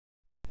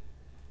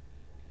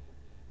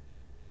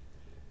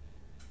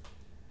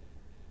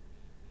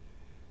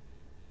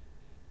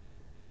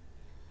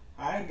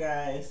Hi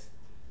guys.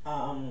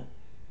 Um,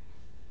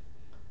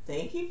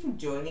 Thank you for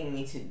joining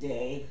me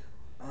today.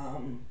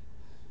 Um,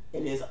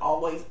 it is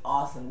always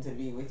awesome to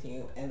be with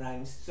you, and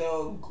I'm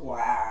so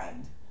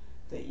glad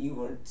that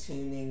you are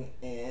tuning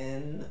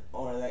in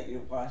or that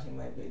you're watching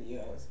my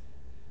videos.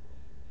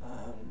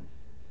 Um,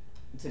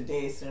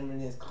 Today's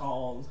sermon is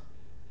called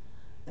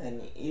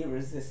An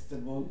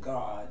Irresistible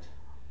God,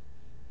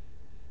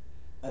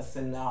 a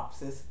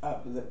synopsis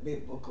of the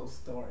biblical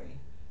story.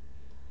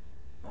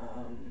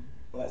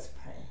 Let's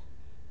pray.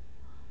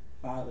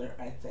 Father,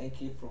 I thank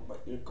you for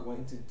what you're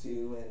going to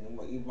do and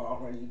what you've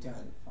already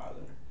done,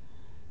 Father.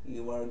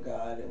 You are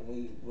God, and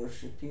we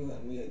worship you,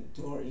 and we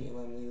adore you,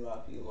 and we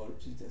love you, Lord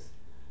Jesus.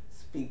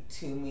 Speak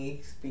to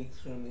me, speak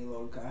through me,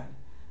 Lord God,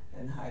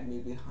 and hide me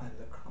behind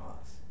the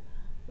cross.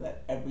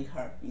 Let every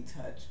heart be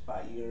touched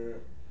by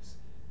your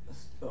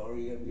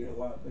story of your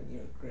love and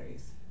your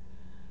grace.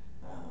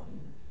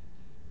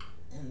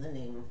 In the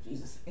name of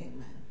Jesus,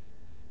 amen.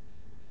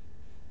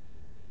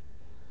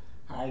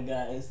 Hi,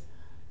 guys.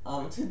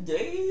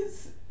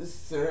 Today's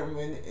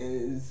sermon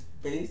is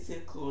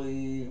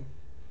basically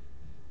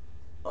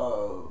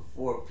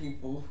for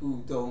people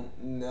who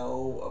don't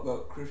know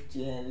about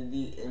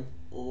Christianity and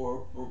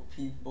or for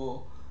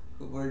people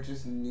who are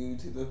just new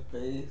to the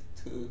faith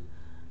to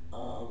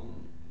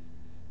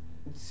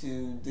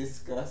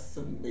discuss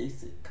some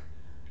basic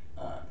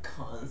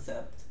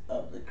concepts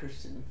of the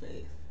Christian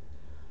faith.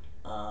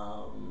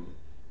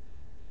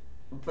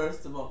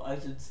 First of all, I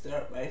should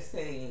start by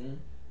saying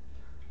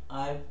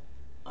I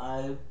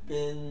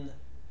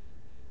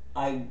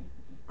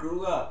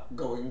grew up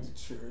going to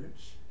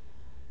church,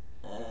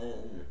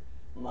 and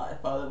my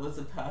father was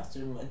a pastor.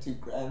 My two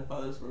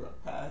grandfathers were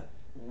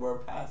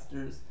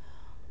pastors.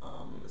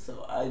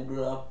 So I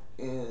grew up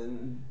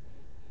in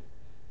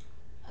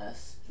a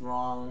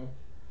strong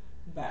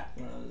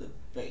background of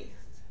faith.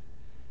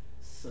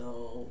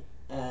 So,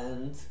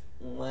 and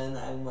when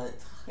I went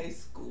to high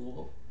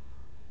school,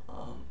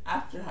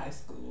 after high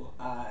school,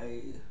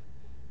 I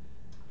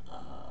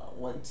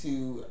went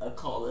to a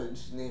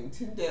college named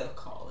Tyndale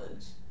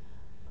College,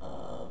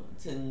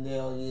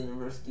 Tyndale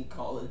University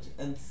College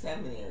and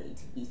Seminary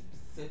to be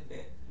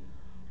specific,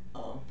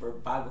 for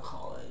Bible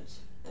college,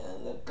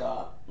 and I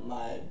got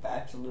my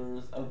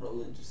bachelor's of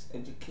religious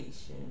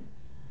education.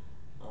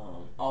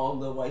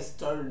 Although I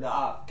started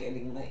off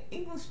getting my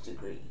English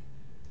degree,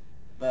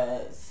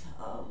 but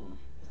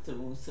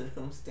through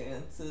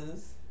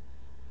circumstances,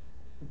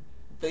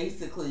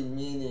 basically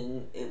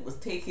meaning it was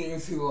taking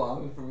too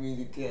long for me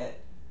to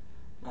get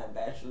my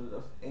Bachelor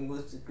of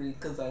English degree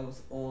because I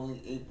was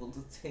only able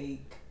to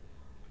take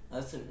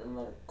a certain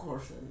amount of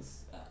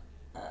courses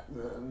at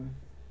the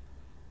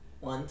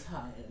one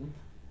time.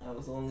 I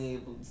was only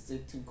able to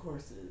take 2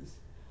 courses.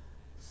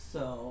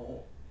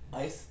 So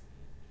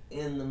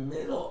in the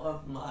middle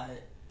of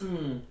my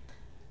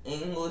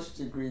English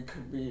degree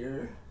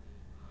career,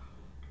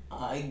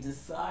 I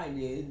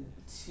decided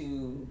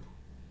to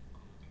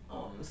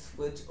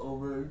switch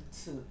over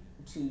to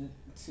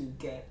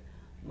get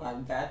my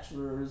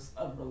bachelor's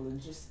of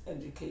religious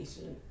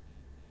education.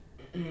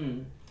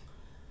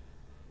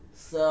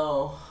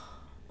 So,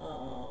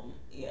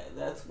 yeah,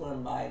 that's where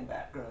my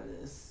background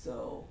is.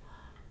 So,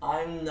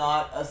 I'm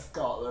not a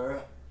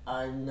scholar.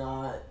 I'm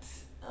not,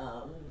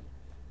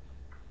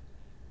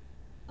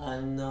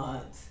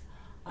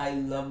 I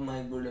love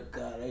my Word of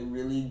God, I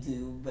really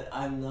do, but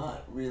I'm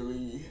not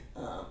really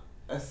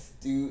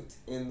astute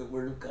in the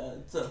Word of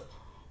God. So,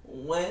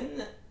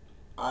 when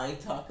I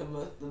talk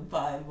about the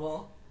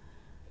Bible,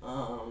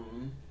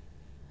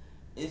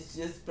 it's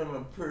just from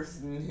a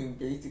person who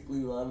basically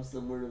loves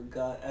the Word of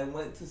God. I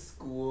went to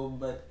school,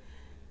 but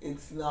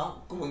it's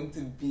not going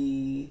to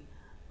be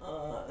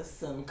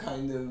some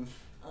kind of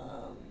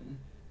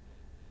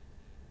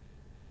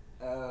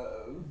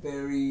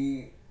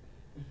very,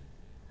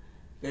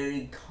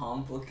 very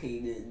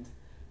complicated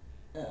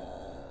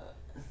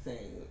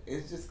thing.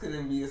 It's just going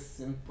to be a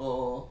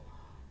simple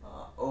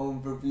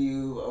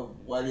overview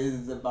of what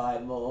is the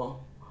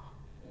Bible,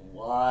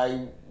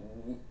 why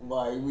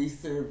we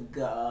serve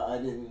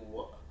God, and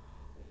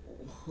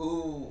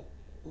who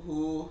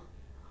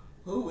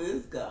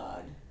is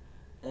God,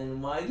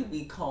 and why do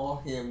we call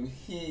him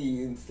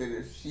he instead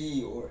of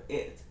she or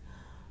it.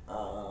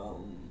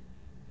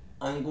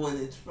 I'm going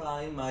to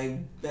try my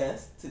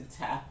best to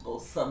tackle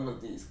some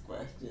of these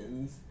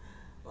questions.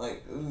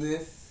 Like,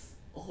 this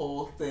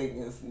whole thing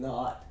is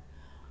not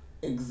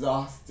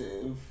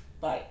exhaustive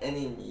by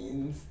any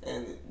means,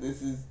 and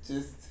this is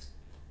just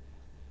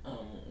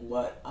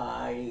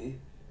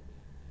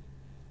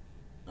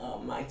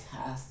my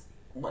task,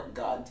 what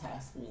God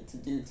tasked me to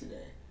do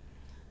today.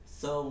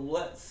 So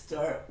let's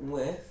start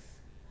with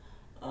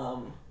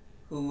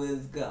who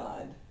is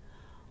God?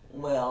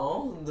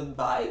 Well, the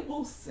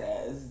Bible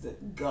says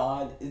that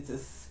God is a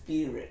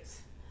spirit.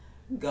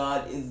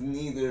 God is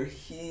neither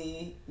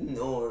he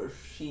nor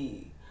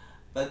she.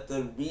 But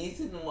the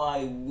reason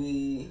why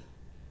we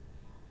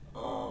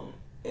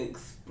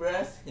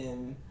express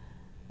him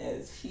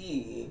as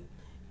he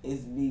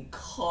is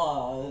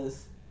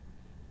because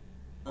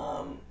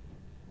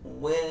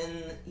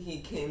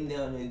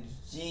wanted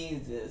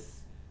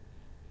Jesus,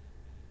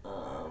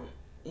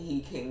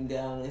 he came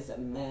down as a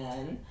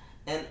man.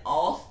 And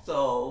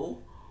also,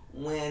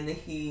 when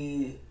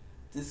he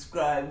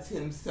describes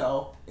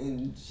himself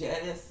in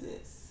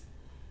Genesis,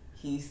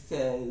 he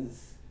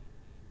says,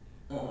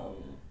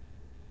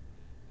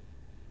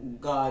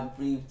 God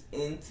breathed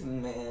into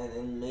man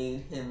and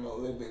made him a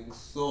living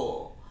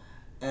soul.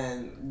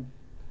 And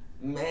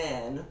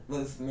man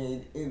was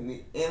made in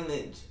the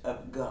image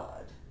of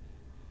God.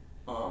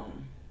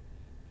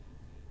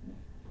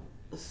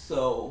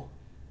 So,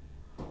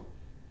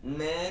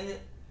 man,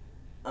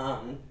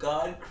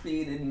 God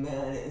created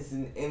man as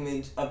an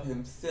image of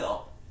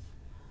himself.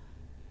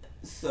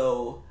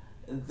 So,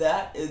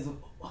 that is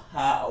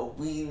how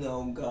we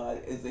know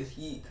God is a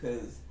he,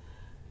 because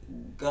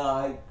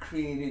God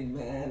created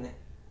man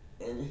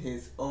in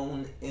his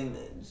own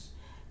image.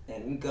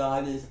 And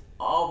God is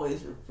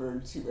always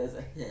referred to as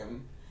a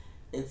him.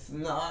 It's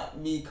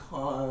not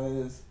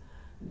because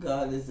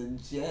God is a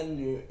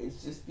gender,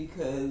 it's just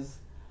because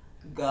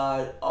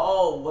God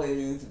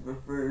always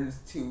refers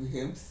to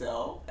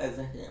himself as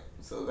a him.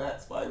 So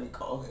that's why we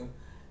call him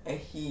a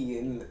he,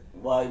 and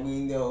why we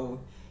know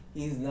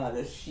he's not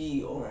a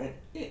she or an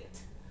it.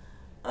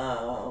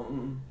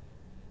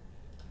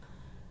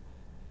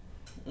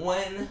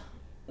 When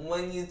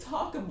you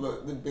talk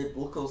about the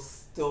biblical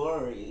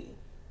story,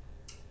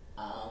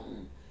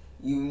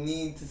 you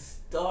need to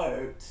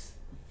start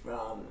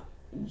from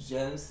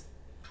Genesis.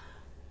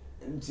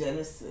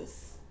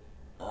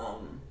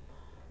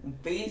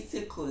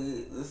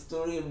 Basically, the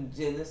story of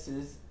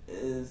Genesis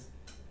is,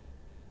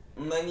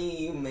 many of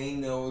you may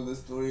know the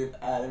story of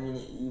Adam and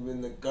Eve in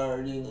the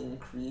garden and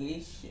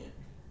creation.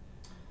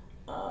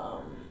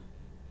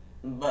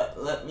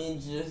 But let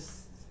me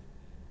just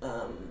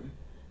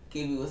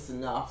give you a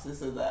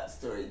synopsis of that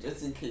story,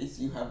 just in case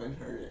you haven't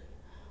heard it.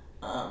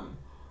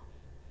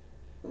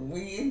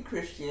 We in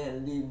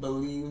Christianity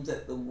believe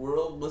that the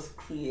world was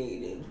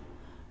created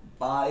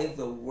by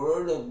the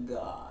Word of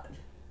God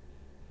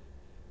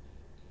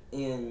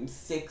in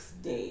 6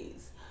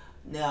 days.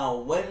 Now,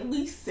 when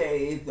we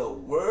say the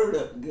Word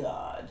of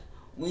God,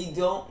 we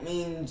don't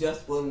mean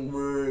just one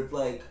word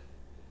like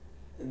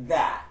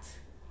that.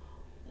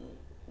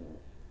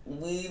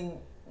 We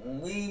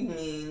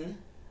mean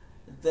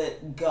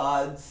that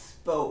God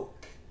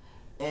spoke,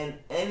 and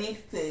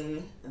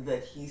anything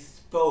that he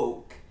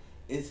spoke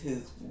is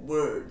his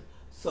word.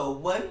 So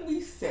when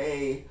you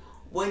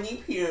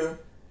hear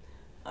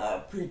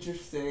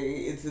preachers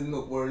say it's in the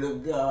Word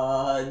of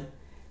God,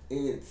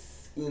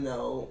 it's,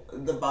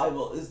 the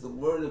Bible is the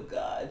Word of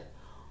God,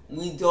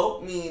 we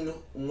don't mean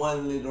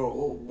one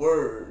literal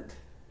word.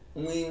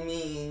 We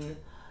mean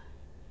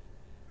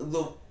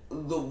the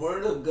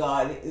Word of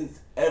God is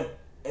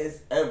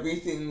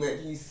everything that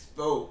he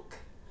spoke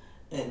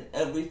and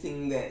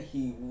everything that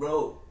he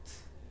wrote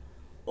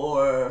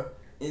or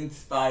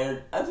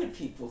inspired other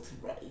people to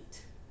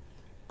write,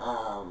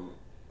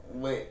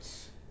 which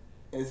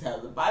is how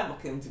the Bible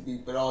came to be,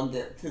 but I'll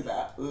get to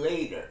that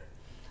later.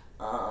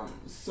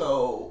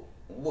 So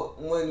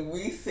when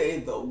we say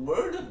the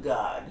Word of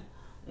God,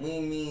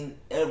 we mean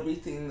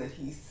everything that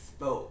he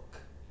spoke,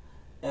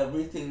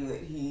 everything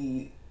that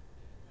he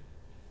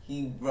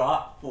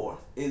brought forth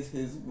is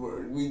his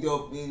word. We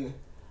don't mean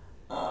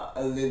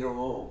a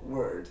literal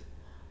word.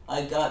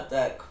 I got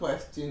that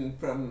question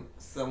from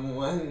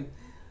someone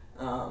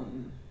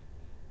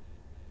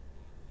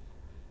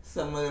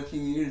a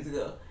few years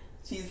ago.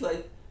 She's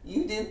like,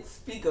 you didn't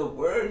speak a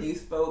word, you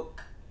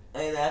spoke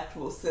an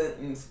actual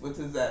sentence. What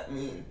does that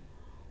mean?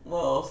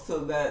 Well, so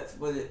that's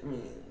what it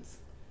means.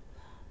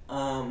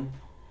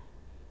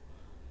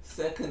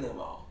 Second of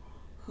all,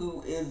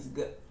 who is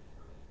God?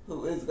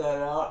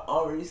 I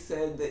already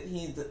said that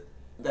he's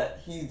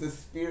the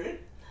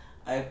Spirit.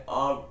 I've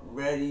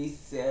already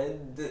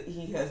said that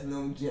he has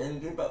no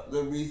gender, but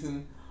the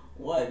reason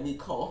why we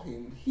call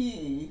him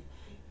he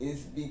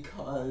is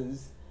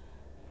because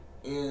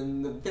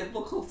in the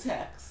biblical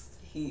text,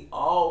 he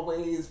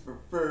always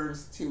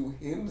refers to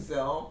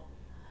himself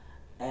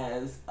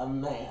as a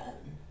man.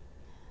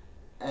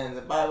 And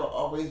the Bible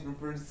always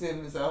refers to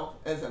himself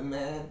as a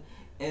man,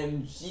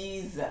 and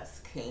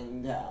Jesus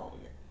came down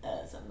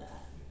as a man.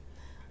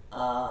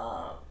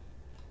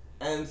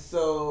 And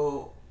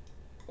so,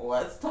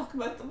 let's talk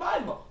about the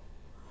Bible.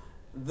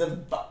 The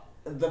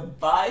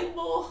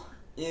Bible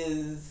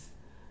is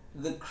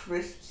the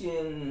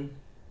Christian,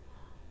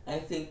 I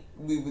think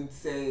we would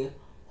say,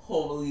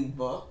 holy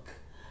book.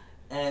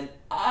 And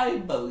I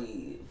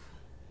believe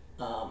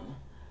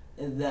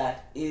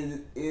that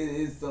it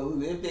is the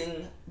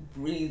living,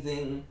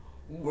 breathing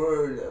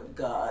Word of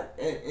God.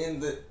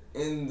 And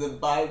in the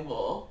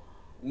Bible,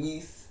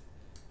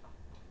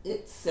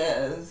 it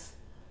says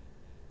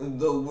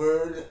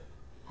the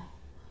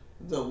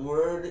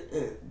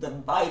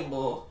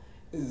Bible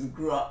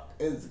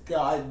is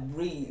God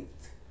breathed,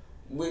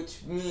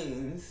 which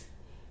means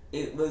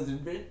it was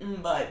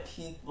written by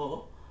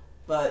people,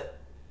 but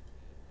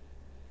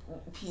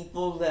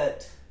people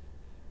that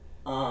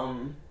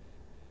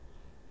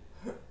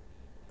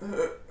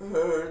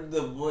heard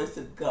the voice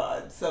of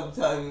God,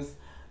 sometimes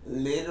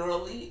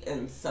literally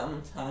and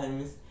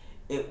sometimes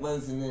it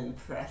was an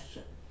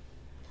impression.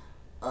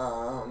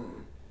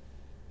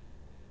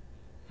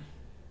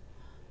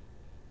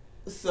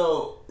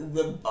 So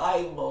the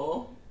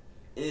Bible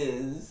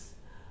is,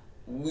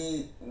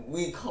 we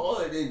call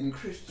it in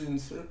Christian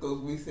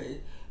circles, we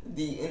say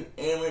the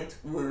inerrant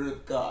word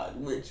of God,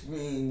 which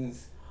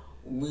means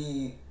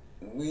we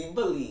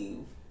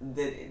believe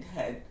that it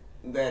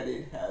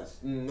has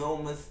no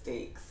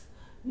mistakes,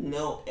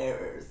 no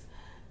errors.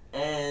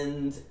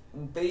 And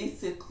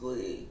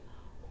basically,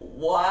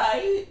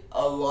 why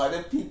a lot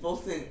of people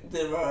think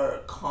there are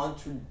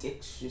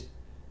contradictions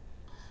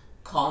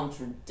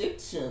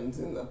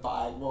in the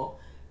Bible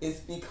is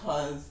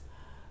because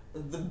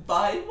the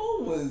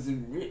Bible was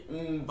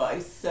written by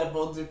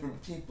several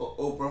different people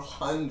over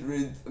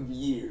hundreds of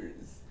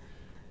years.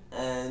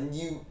 And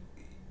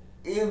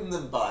in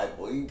the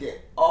Bible, you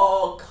get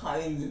all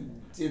kinds of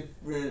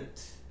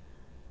different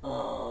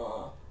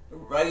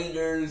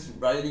writers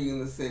writing in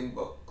the same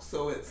book.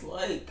 So it's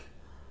like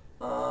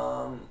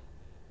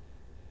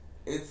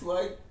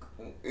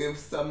if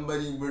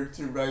somebody were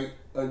to write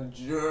a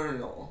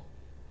journal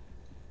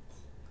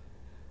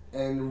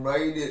and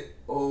write it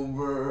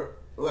over,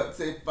 let's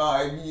say,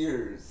 5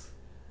 years,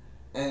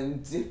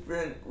 and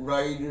different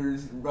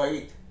writers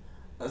write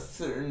a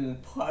certain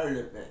part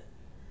of it.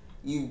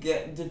 You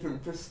get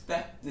different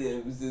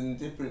perspectives and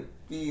different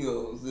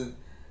feels and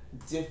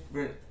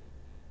different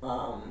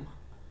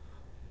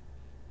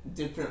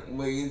different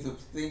ways of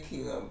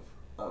thinking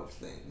of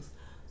things.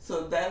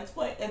 So that's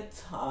why at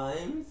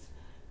times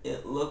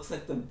it looks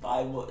like the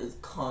Bible is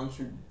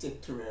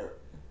contradictory,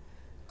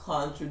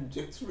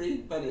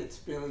 but it's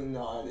really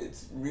not.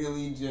 It's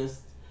really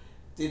just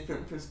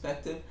different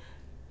perspectives,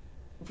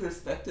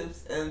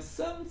 and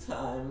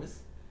sometimes,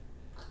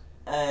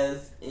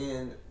 as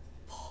in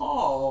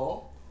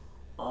Paul,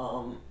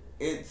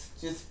 it's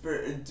just for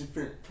a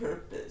different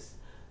purpose.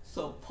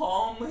 So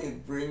Paul may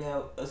bring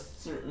out a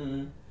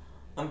certain,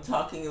 I'm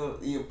talking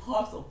about the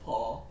Apostle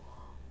Paul,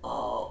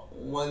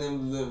 one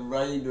of the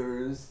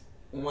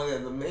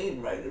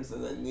main writers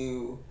of the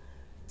New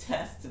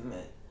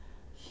Testament.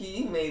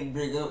 He may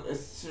bring out a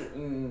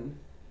certain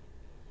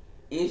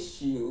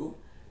issue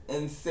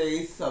and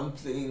say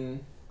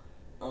something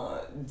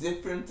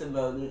different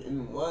about it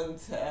in one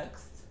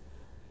text,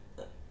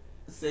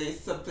 say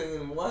something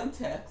in one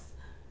text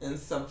and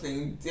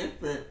something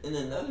different in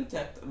another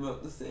text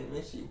about the same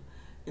issue.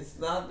 It's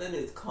not that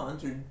it's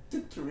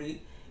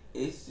contradictory,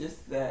 it's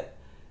just that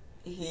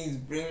he's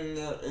bringing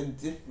out a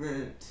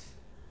different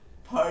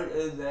part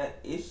of that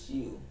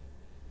issue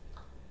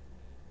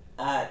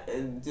at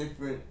a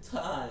different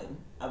time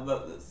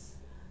about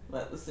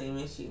the same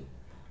issue.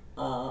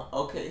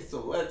 Okay,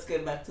 so let's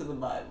get back to the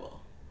Bible.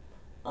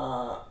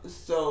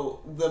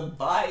 So the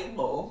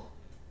Bible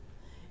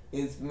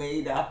is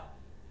made up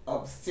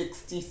of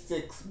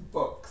 66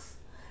 books.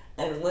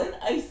 And when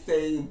I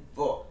say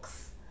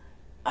books,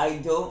 I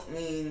don't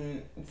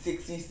mean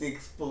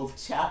 66 full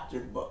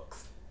chapter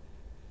books.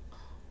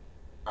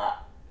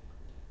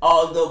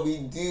 Although we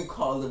do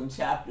call them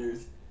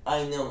chapters,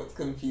 I know it's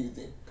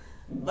confusing.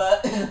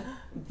 But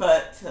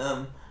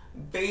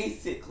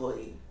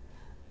basically,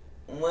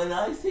 when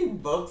I say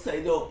books,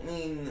 I don't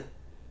mean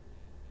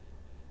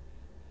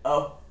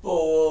a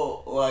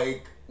full,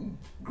 like,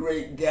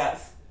 Great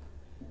Gatsby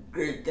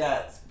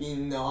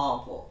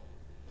novel.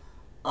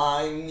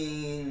 I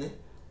mean,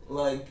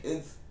 like,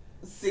 it's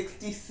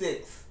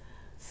 66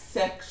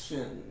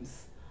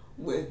 sections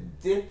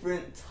with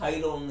different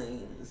title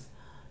names.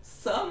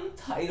 Some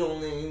title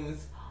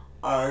names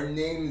are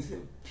names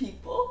of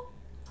people,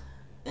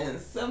 and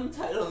some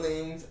title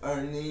names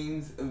are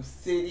names of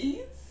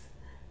cities,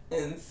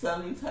 and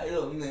some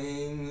title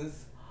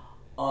names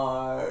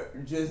are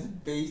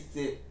just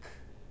basic,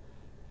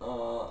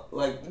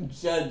 like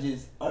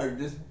judges are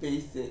just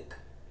basic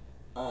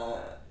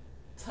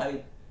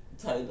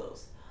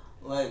titles.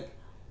 Like,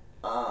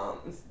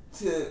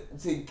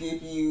 to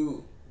give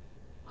you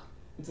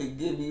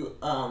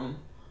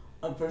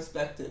a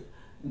perspective,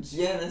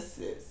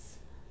 Genesis,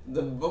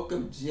 the book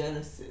of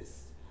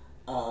Genesis,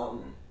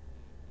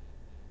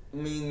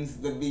 means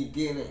the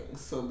beginning,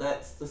 so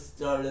that's the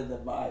start of the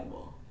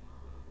Bible.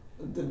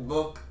 The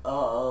book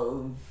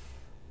of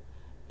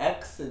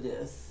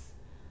Exodus,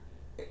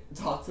 it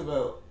talks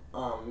about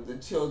the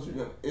children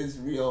of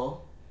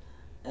Israel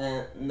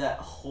and that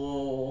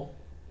whole,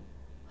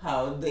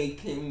 how they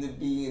came to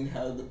be and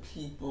how the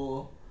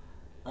people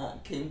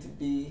came to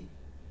be.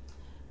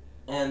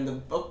 And the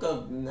book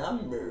of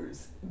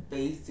Numbers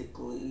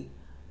basically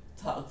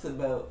talks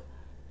about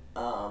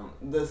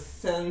the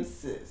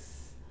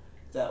census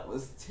that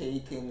was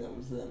taken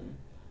of them,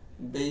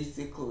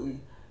 basically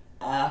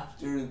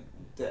after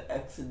the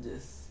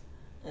Exodus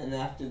and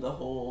after the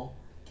whole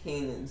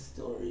Canaan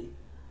story.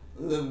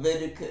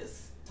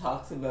 Leviticus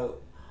talks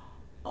about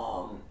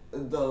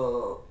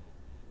the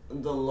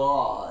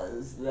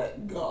laws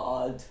that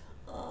God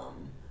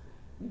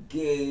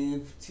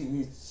gave to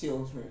his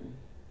children.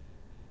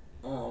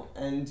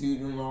 and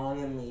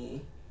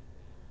Deuteronomy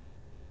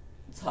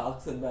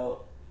talks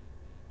about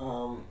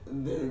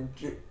their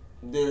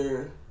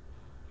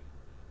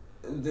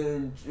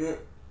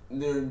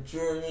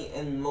journey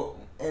and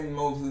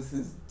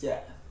Moses'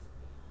 death.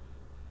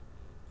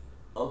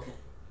 Okay,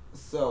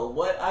 so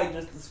what I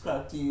just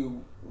described to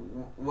you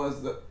were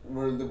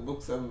the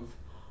books of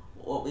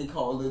what we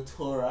call the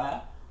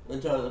Torah,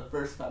 which are the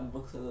first 5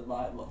 books of the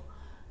Bible,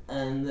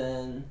 and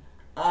then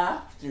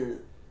after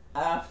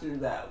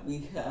that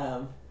we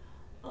have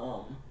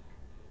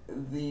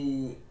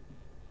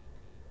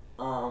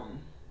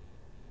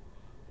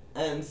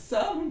and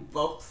some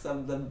books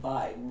of the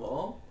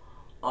Bible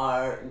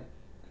are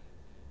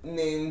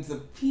names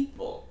of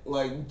people,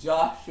 like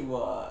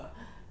Joshua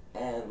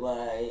and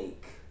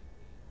like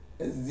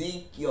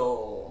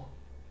Ezekiel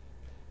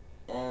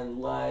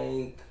and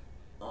like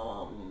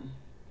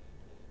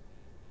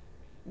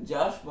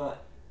Joshua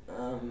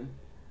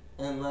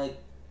and like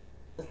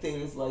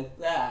things like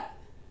that.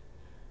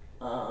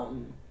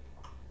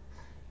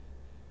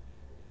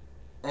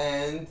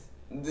 And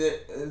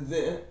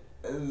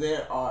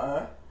there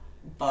are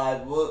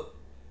Bible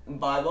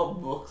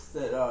books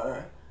that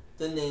are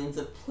the names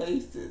of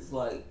places,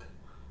 like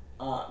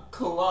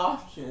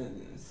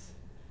Colossians.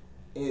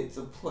 It's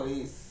a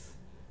place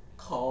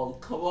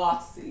called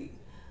Colossae.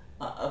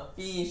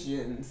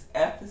 Ephesians,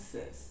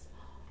 Ephesus.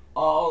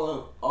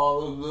 All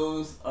of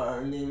those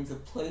are names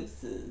of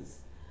places.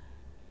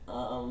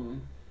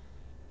 And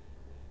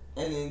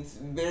it's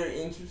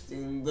very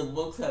interesting. The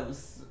books have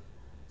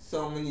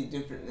so many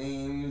different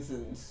names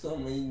and so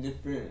many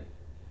different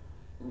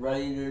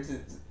writers.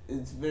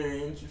 It's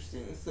very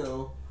interesting.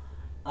 So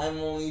I'm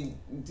only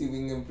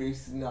doing a brief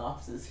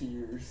synopsis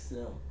here.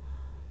 So,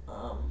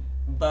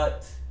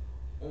 but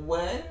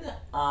when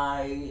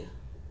I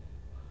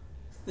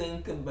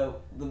think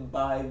about the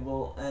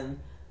Bible and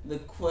the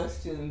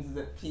questions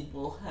that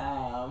people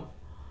have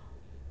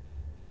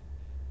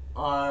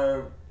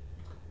are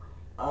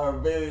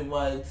very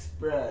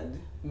widespread,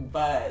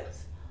 but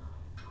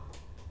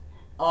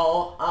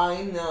all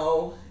I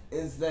know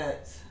is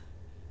that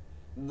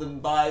the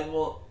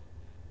Bible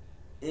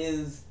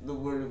is the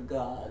Word of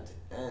God,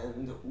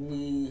 and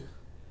we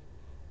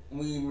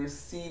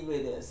receive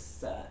it as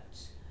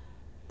such.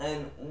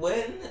 And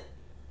when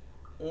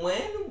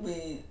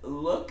we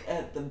look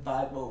at the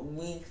Bible,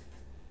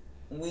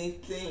 we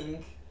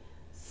think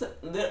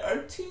there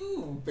are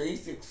 2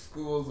 basic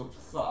schools of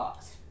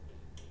thought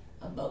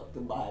about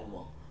the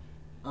Bible.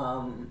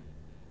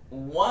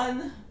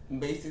 One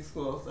basic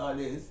school of thought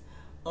is,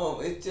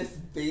 it's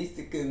just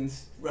basic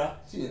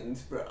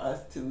instructions for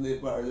us to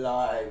live our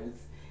lives.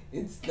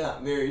 It's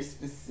not very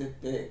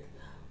specific.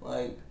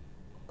 Like,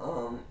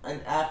 an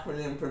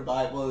acronym for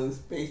Bible is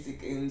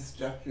basic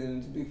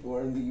instructions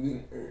before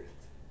leaving Earth.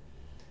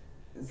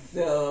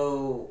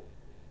 So,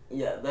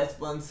 yeah, that's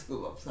one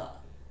school of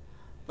thought.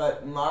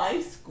 But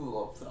my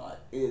school of thought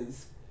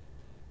is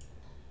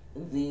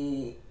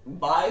the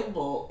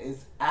Bible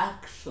is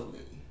actually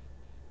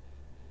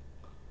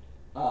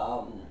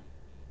a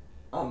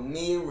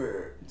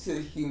mirror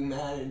to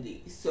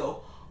humanity.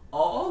 So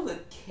all the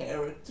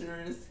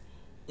characters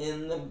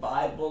in the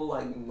Bible,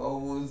 like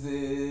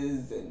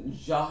Moses and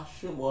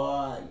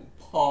Joshua and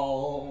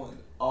Paul and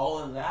all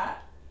of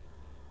that,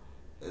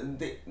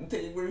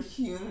 they were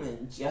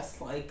human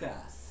just like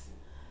us.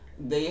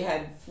 They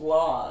had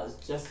flaws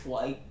just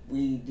like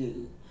we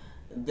do.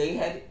 They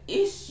had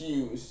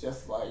issues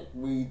just like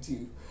we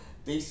do.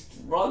 They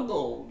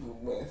struggled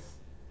with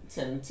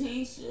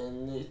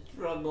temptation. They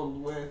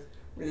struggled with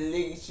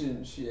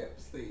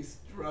relationships. They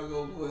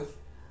struggled with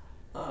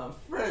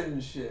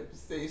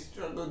friendships. They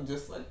struggled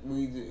just like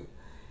we do.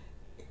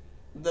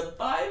 The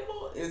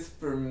Bible is,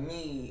 for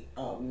me,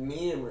 a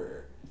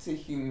mirror to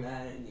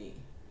humanity.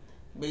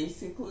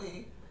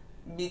 Basically,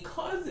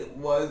 because it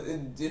was a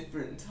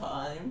different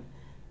time,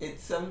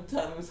 it's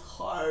sometimes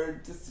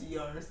hard to see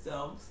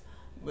ourselves,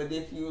 but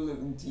if you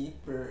look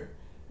deeper,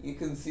 you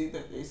can see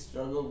that they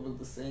struggled with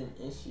the same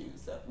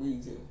issues that we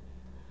do.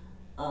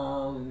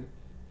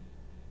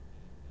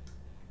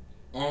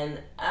 And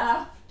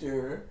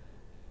after,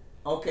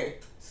 okay,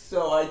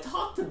 so I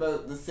talked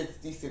about the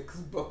 66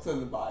 books of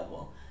the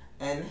Bible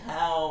and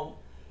how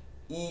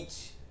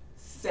each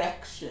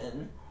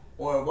section,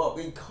 or what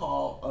we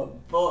call a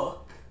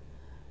book,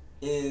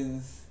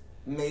 is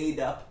made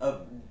up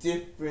of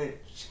different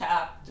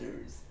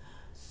chapters.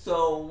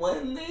 So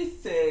when they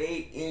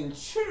say in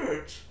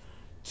church,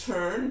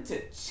 turn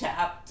to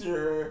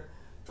chapter,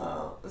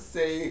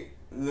 say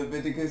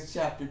Leviticus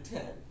chapter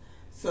 10.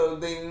 So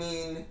they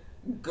mean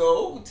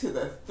go to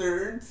the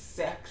 3rd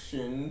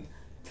section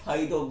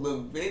titled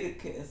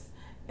Leviticus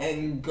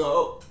and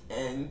go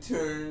and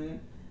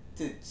turn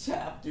to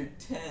chapter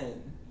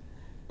 10.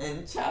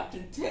 And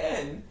chapter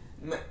 10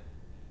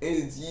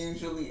 is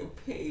usually a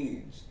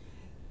page.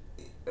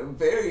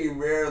 Very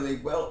rarely,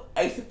 well,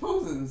 I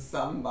suppose in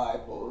some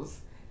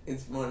Bibles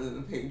it's more than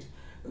a page.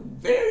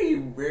 Very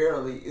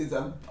rarely is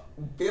a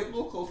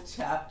biblical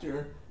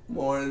chapter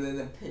more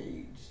than a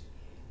page.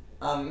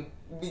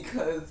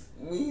 because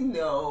we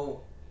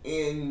know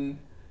in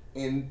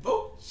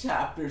book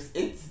chapters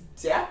it's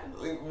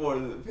definitely more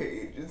than a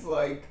page. It's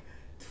like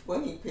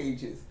 20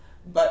 pages.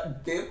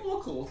 But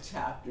biblical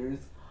chapters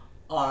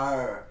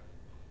are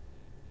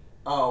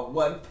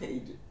 1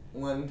 page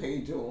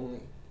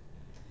only.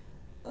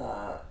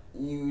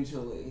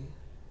 Usually.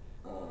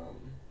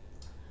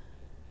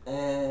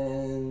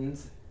 And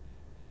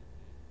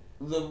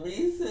the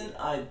reason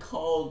I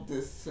called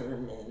this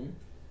sermon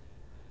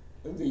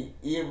the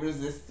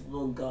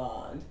Irresistible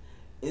God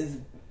is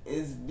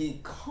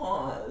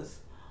because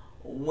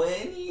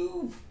when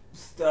you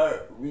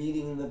start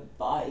reading the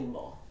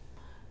Bible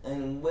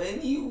and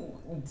when you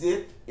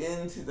dip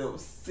into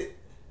those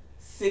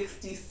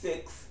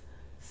 66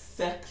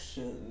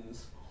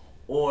 sections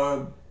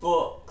or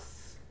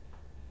books,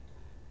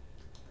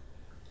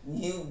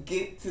 you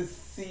get to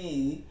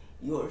see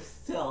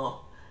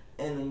yourself,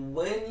 and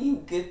when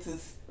you get to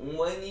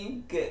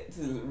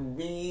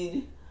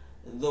read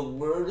the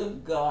Word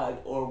of God,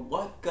 or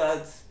what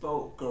God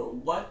spoke, or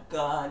what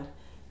God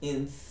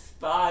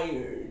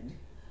inspired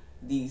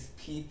these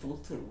people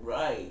to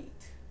write,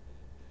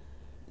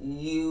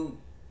 you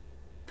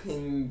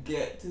can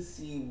get to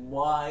see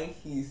why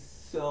He's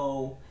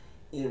so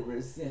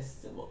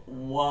irresistible,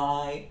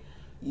 why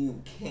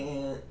you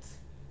can't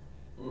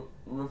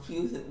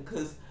refuse Him,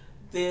 because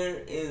there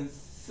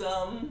is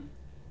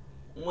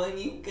when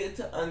you get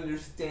to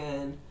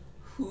understand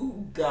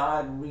who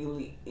God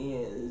really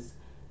is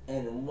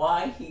and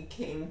why He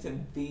came to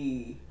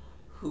be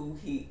who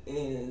He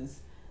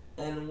is,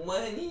 and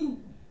when you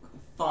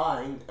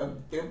find a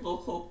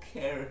biblical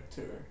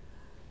character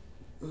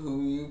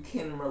who you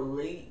can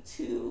relate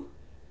to,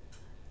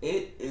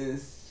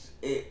 it's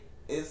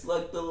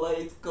like the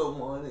lights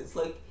go on. It's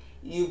like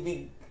you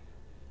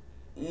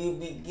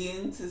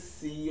begin to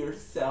see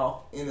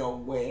yourself in a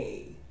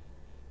way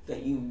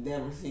that you've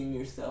never seen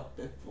yourself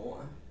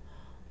before.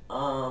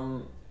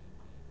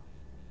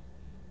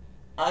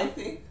 I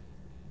think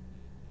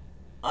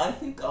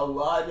a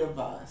lot of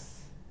us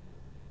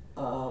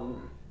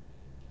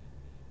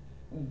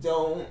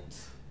don't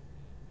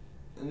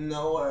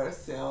know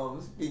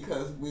ourselves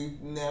because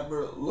we've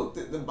never looked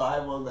at the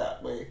Bible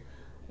that way.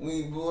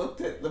 We've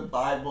looked at the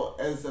Bible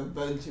as a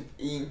bunch of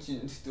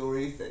ancient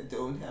stories that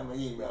don't have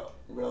any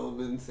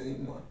relevance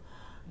anymore.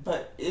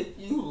 But if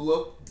you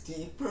look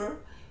deeper,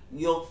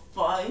 you'll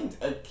find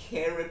a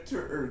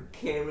character or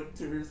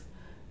characters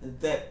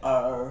that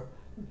are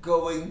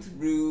going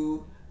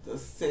through the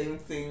same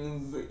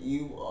things that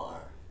you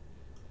are.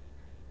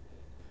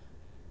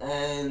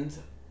 And,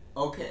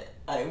 okay,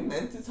 I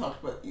meant to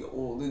talk about the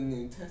Old and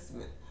New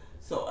Testament.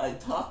 So I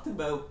talked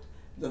about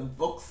the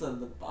books of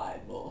the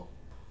Bible.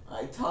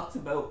 I talked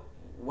about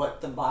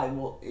what the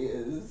Bible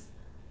is.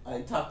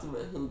 I talked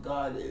about who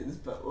God is.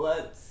 But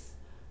let's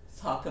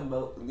talk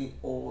about the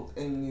Old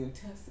and New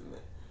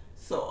Testament.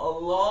 So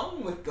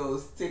along with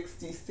those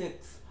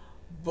 66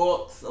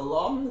 books,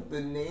 along with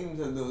the names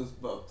of those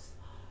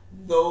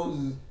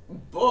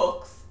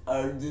books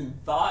are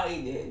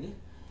divided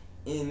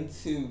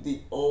into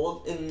the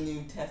Old and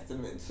New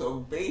Testament. So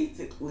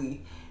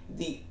basically,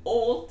 the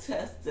Old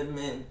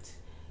Testament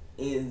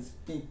is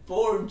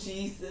before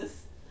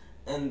Jesus,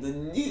 and the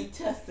New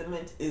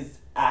Testament is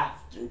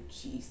after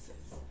Jesus.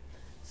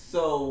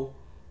 So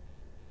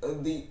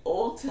the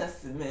Old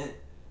Testament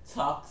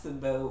talks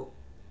about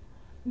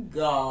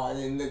God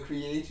and the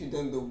creation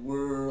of the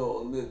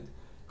world. It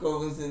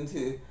goes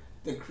into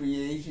the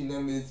creation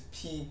of His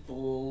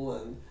people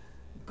and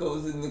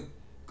goes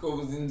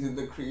into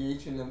the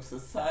creation of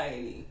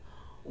society,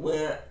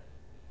 whereas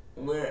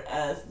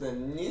the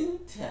New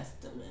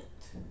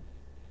Testament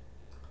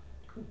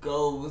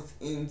goes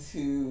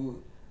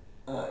into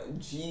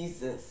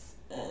Jesus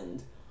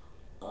and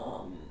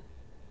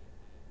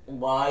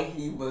why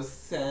He was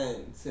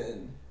sent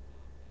and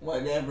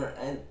whatever,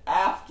 and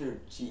after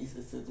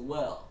Jesus as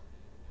well.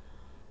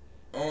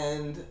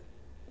 And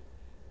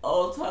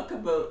I'll talk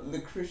about the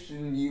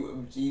Christian view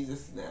of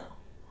Jesus now.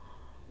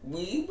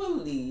 We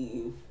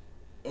believe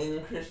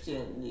in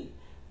Christianity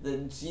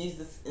that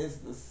Jesus is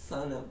the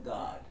Son of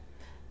God.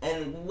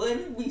 And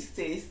when we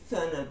say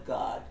Son of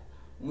God,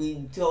 we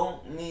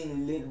don't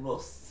mean literal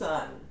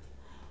son.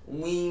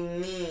 We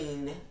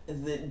mean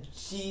that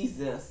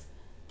Jesus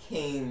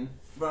came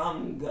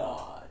from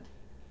God.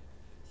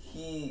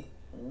 He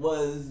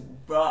was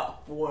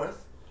brought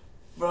forth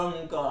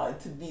from God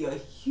to be a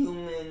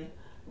human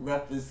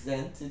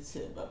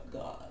representative of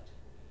God.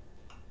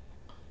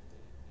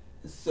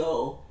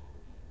 So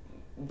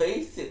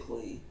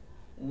basically,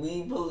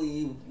 we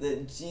believe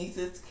that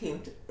Jesus came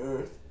to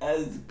earth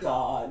as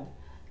God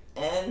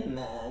and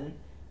man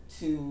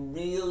to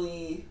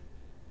really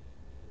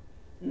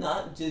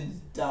not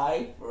just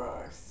die for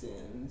our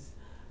sins,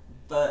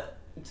 but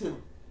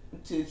to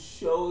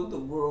show the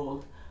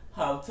world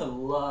how to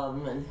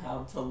love and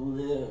how to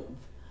live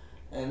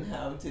and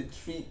how to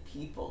treat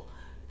people.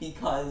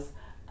 Because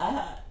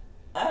at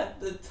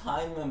the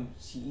time of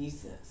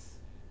Jesus,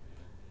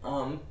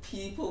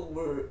 people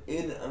were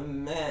in a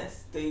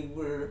mess. They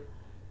were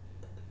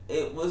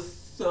it was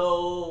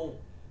so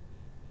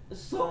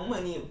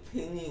many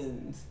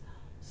opinions,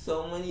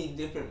 so many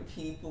different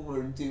people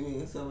were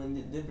doing so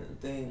many different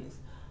things.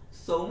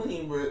 So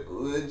many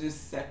religious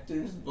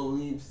sectors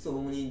believed so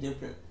many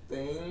different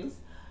things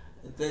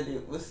that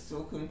it was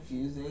so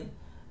confusing.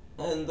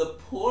 And the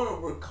poor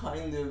were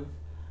kind of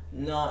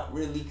not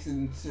really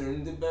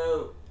concerned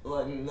about,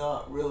 like,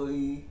 not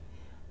really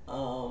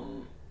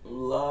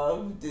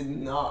loved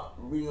and not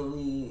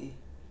really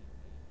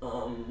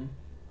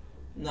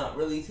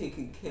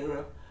taken care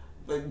of.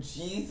 But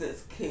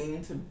Jesus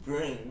came to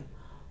bring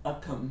a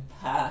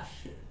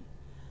compassion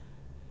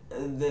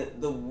that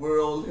the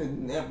world had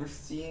never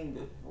seen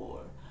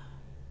before.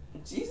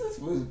 Jesus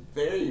was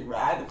very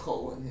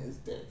radical in his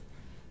day.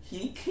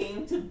 He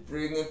came to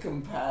bring a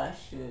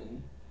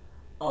compassion,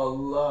 a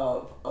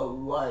love, a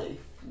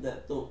life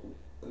that the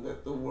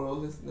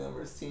world has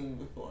never seen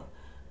before.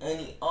 And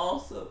he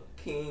also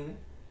came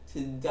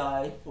to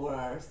die for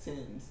our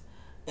sins.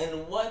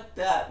 And what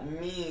that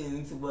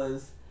means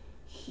was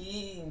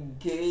he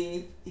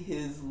gave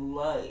his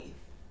life.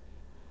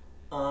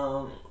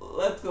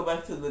 Let's go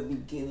back to the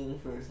beginning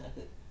for a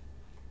second.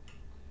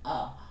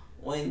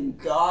 When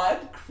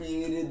God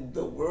created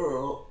the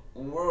world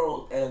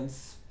and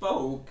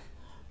spoke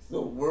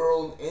the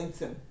world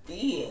into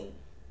being,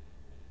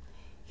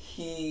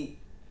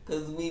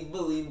 because we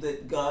believe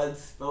that God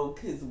spoke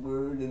his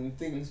word and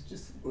things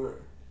just were.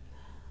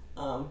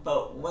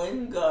 But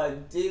when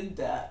God did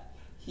that,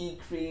 he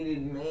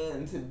created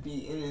man to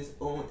be in his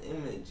own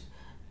image.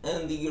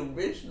 And the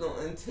original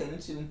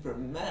intention for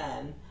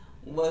man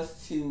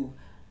was to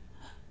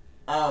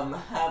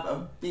have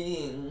a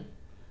being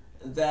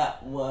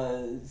that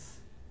was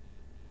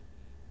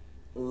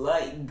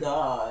like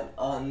God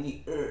on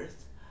the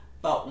earth.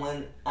 But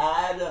when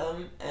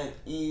Adam and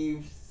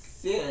Eve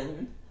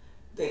sinned,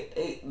 they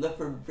ate the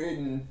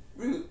forbidden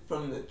fruit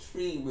from the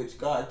tree which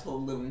God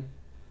told them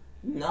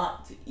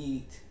not to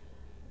eat.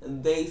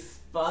 They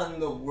spun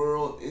the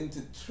world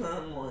into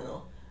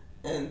turmoil,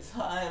 and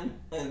time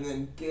and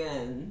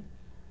again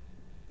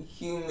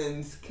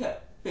humans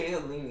kept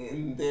failing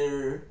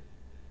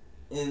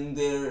in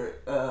their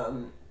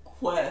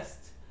quest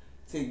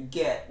to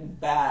get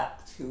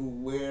back to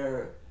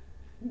where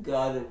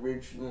God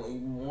originally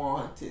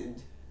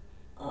wanted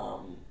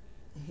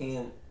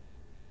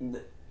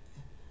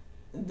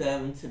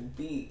them to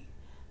be.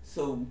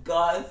 So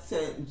God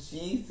sent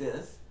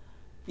Jesus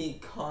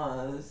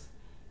because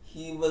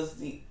he was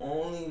the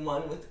only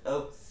one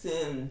without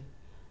sin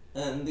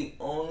and the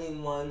only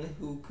one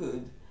who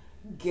could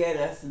get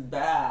us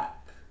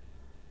back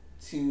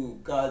to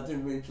God's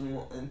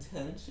original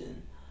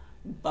intention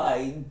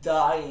by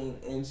dying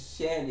and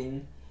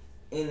shedding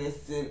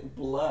innocent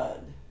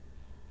blood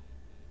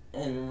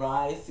and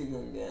rising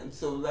again.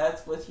 So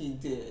that's what he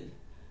did.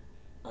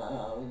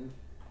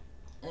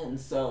 And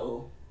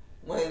so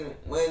when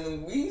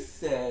we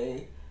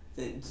say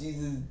that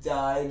Jesus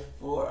died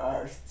for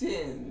our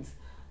sins,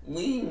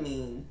 we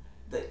mean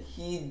that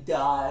he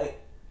died,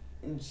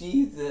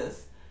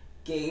 Jesus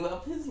gave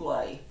up his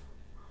life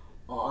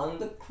on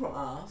the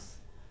cross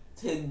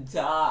to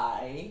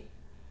die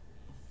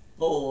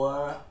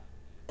for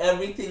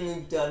everything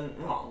we've done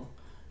wrong.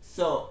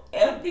 So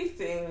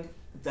everything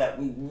that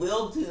we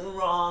will do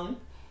wrong,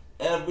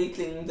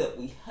 everything that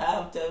we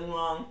have done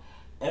wrong,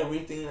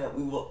 everything that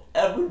we will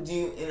ever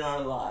do in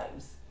our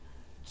lives,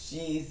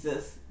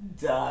 Jesus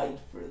died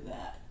for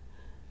that.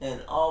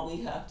 And all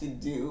we have to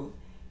do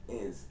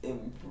is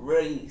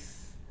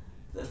embrace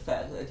the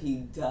fact that he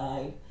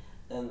died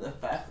and the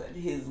fact that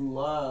his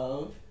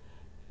love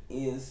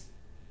is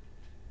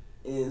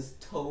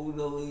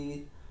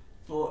totally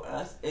for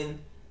us. And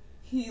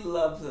he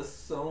loves us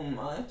so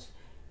much,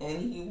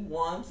 and he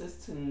wants us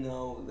to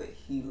know that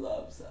he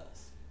loves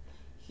us.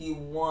 He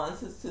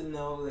wants us to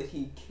know that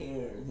he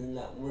cares and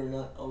that we're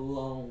not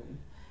alone.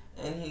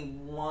 And he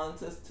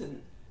wants us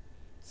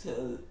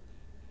to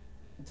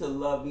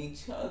love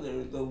each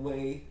other the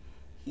way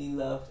he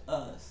loved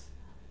us.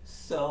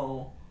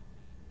 So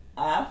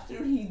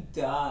after he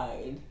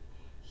died,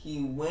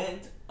 he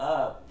went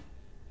up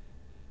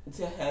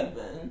to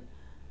heaven,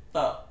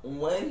 but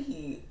when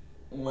he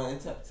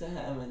went up to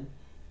heaven,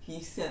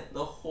 he sent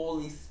the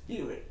Holy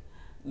Spirit,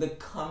 the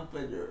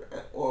Comforter,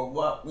 or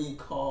what we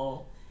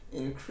call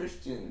in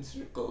Christian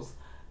circles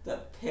the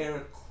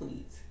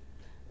Paraclete,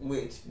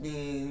 which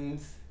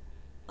means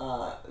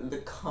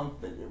the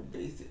Comforter,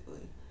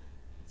 basically,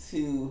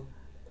 to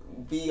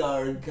be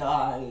our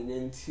guide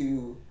and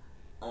to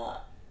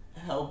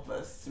help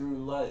us through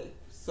life.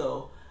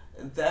 So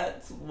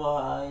that's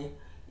why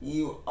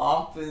you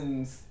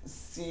often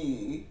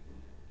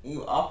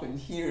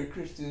hear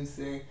Christians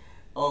say,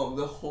 oh,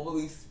 the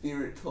Holy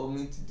Spirit told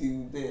me to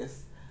do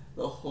this,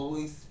 the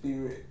Holy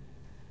Spirit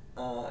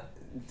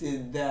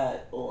did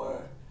that,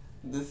 or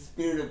the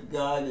Spirit of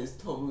God is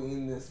totally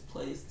in this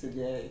place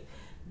today,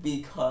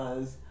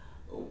 because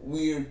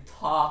we're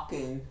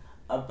talking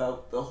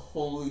about the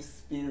Holy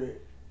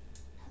Spirit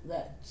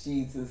that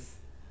Jesus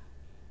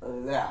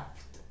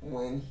left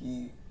when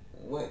he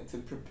went to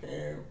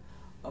prepare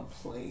a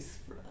place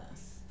for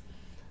us.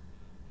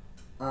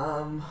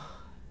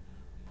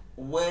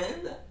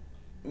 When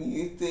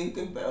you think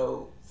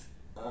about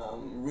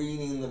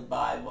reading the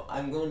Bible,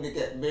 I'm going to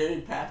get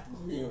very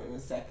practical here in a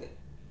second.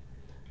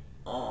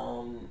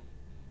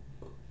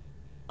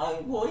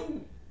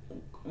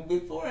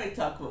 Before I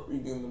talk about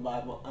reading the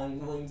Bible, I'm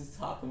going to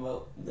talk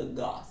about the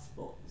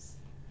Gospels.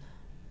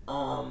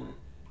 The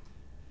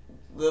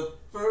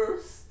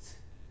first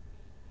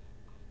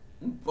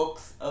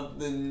books of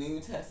the New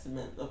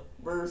Testament, the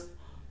first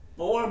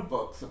 4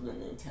 books of the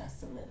New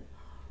Testament,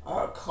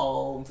 are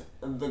called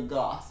the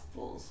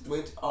Gospels,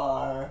 which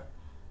are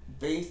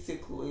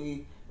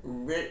basically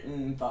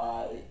written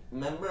by,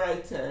 remember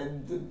I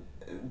said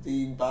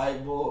the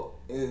Bible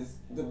is,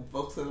 the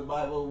books of the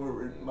Bible were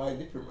written by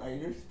different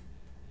writers?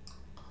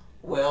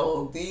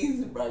 Well,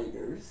 these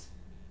writers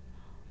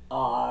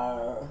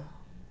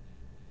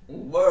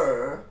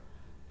were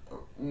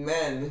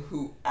men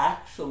who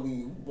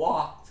actually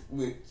walked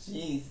with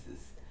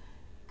Jesus.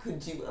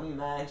 Could you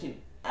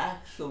imagine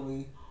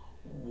actually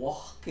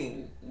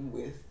walking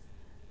with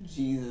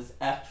Jesus,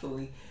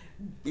 actually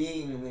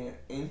being there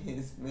in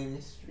his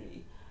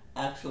ministry,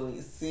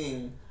 actually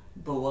seeing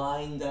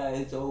blind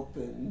eyes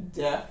open,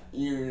 deaf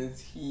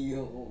ears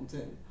healed,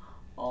 and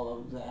all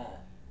of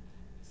that?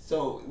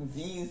 So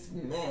these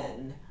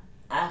men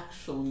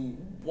actually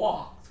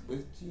walked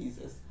with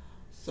Jesus.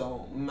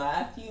 So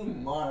Matthew,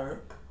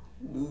 Mark,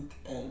 Luke,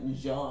 and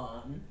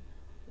John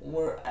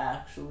were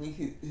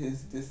actually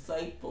his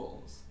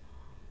disciples,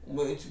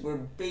 which are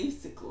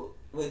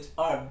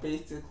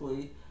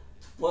basically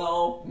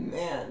 12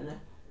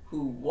 men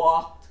who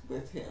walked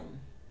with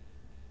him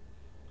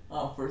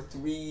for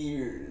 3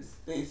 years.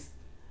 They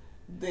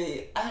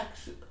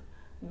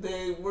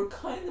were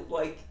kind of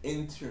like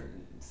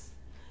interns.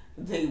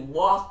 They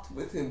walked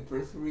with him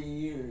for 3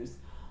 years,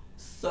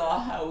 saw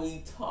how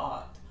he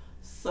taught,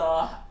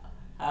 saw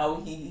how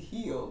he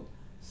healed,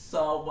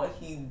 saw what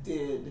he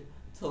did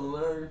to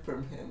learn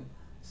from him.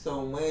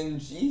 So when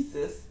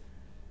Jesus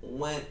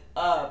went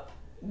up,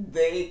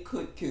 they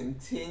could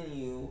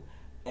continue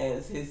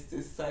as his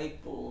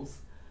disciples,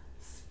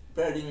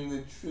 spreading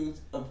the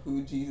truth of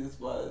who Jesus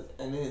was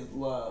and his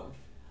love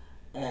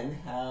and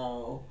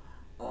how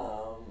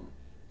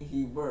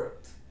he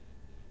worked.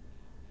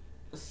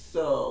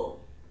 So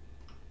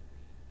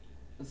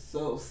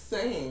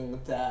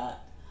saying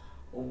that,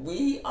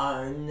 we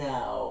are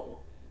now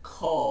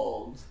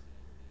called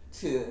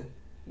to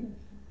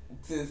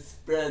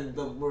spread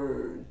the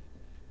word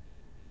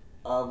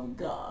of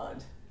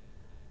God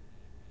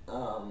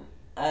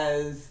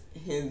as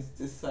his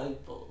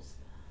disciples.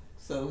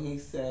 So he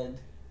said,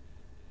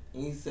 I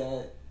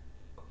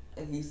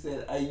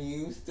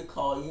used to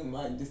call you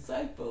my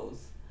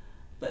disciples,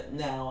 but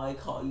now I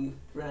call you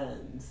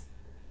friends.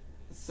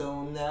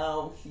 So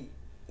now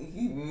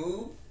he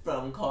moved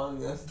from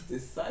calling us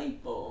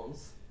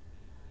disciples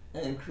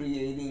and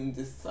creating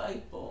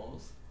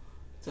disciples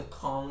to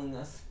calling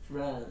us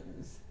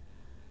friends.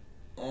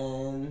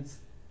 And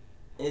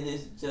it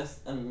is just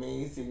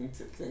amazing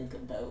to think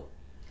about.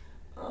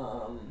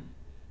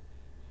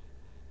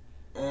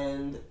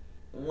 And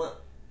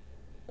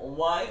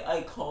why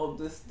I call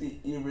this the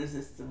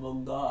Irresistible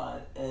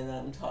God, and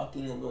I'm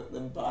talking about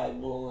the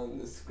Bible and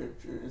the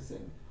scriptures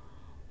and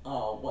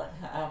what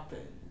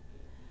happened,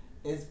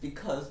 is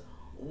because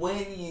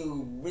when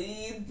you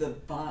read the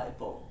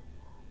Bible,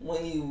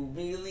 when you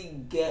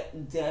really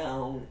get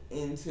down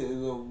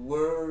into the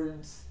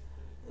words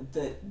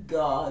that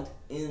God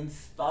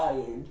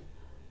inspired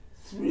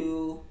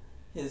through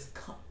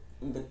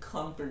the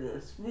Comforter,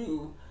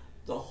 through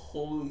the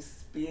Holy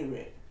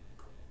Spirit,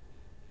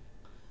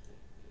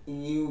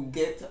 you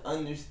get to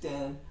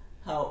understand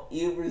how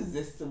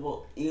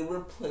irresistible,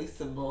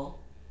 irreplaceable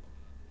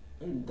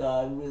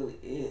God really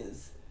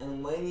is.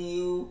 And when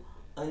you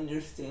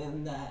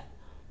understand that,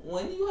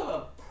 when you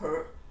have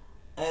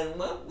and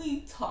when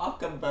we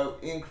talk about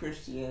in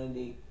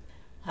Christianity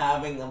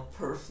having a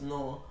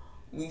personal,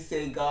 we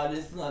say God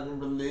is not a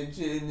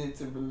religion,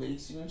 it's a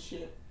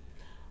relationship.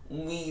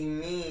 We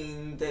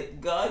mean that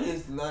God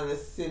is not a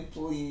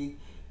simply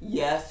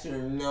yes or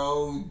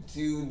no,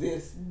 do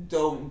this,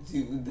 don't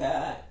do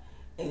that,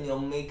 and you'll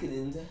make it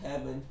into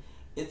heaven.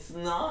 It's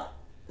not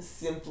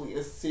simply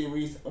a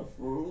series of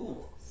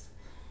rules.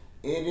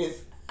 It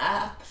is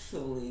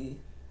actually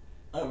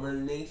a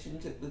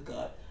relationship with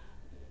God.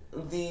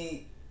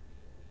 The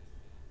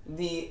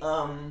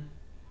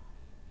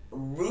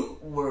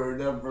root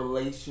word of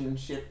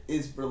relationship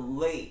is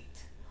relate.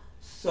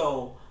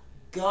 So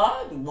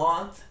God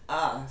wants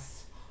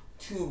us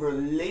to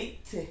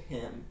relate to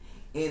him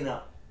in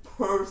a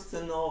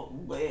personal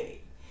way.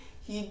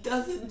 He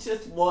doesn't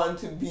just want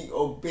to be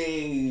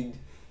obeyed.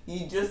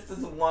 He just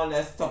doesn't want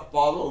us to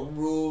follow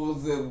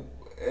rules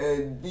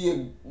and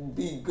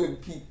be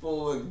good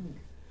people and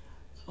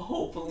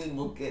hopefully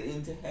we'll get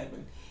into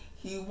heaven.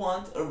 He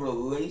wants a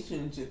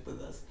relationship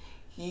with us.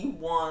 He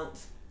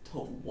wants to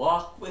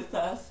walk with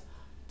us,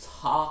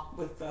 talk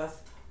with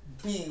us,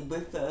 be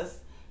with us.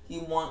 He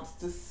wants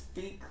to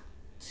speak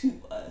to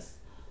us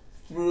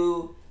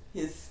through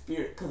his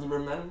spirit. Because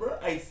remember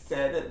I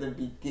said at the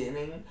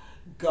beginning,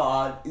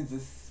 God is a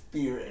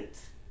spirit.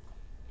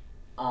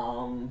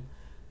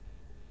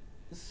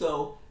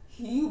 So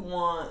he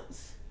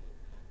wants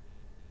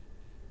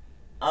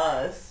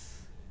us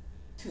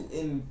to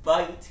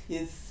invite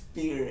his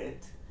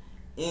spirit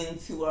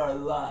into our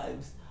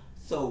lives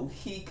so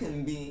he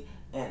can be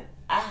an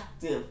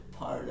active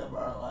part of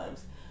our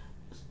lives.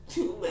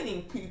 Too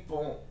many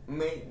people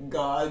make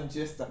God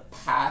just a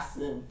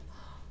passive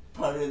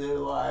part of their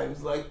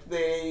lives. Like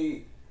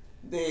they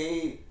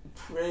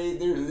pray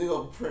their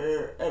little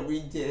prayer every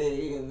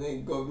day and they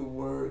go to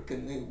work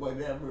and they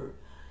whatever.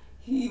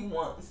 He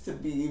wants to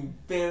be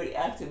very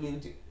active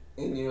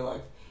in your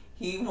life.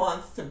 He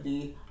wants to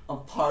be a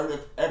part of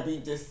every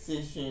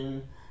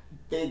decision,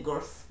 big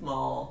or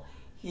small.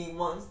 He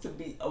wants to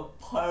be a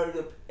part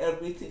of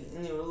everything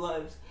in your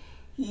lives.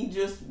 He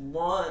just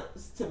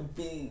wants to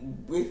be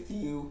with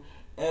you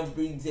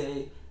every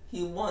day.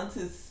 He wants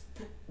his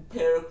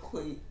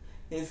paraclete,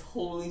 his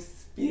Holy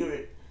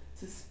Spirit,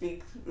 to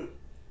speak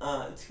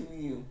to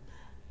you.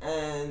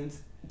 And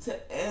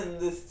to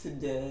end this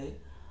today,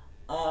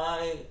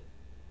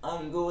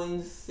 I'm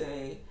going to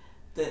say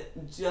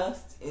that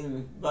just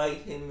invite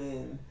him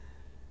in.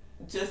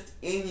 Just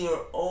in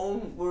your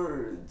own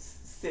words,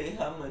 say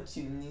how much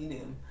you need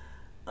him.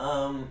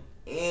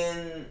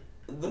 In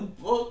the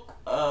book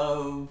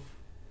of,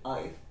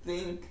 I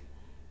think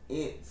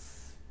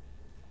it's,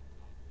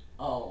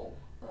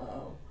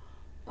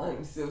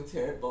 I'm so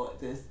terrible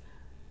at this.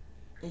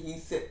 He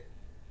said,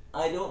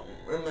 I don't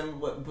remember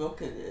what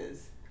book it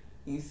is.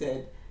 He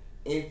said,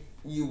 if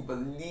you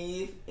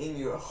believe in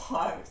your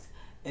heart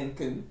and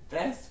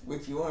confess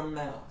with your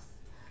mouth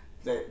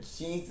that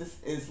Jesus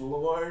is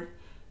Lord,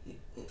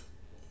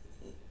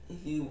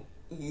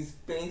 he's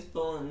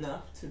faithful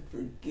enough to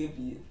forgive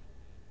you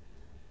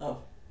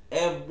of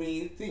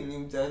everything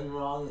you've done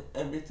wrong,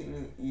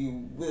 everything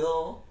you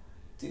will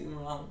do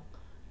wrong.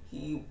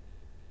 He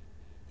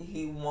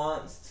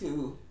wants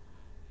to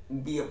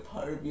be a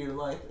part of your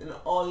life, and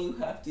all you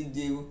have to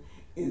do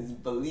is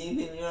believe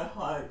in your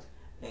heart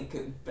and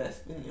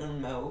confess in your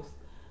mouth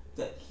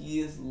that he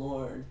is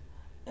Lord,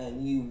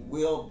 and you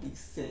will be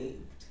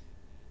saved.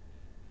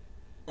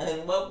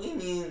 And what we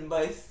mean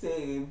by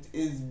saved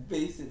is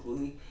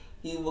basically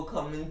he will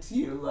come into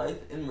your life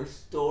and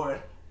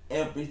restore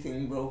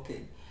everything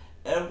broken.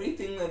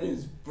 Everything that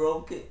is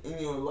broken in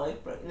your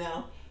life right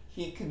now,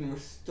 he can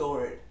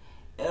restore it.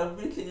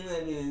 Everything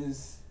that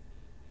is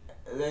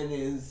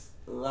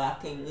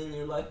lacking in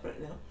your life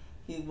right now,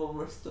 he will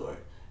restore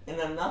it.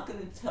 And I'm not going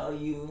to tell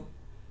you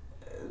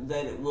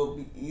that it will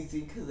be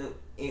easy, because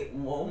it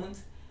won't.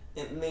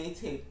 It may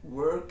take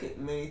work, it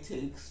may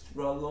take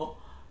struggle,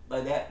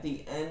 but at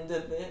the end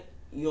of it,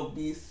 you'll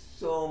be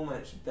so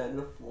much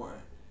better for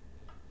it.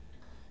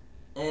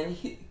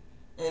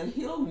 And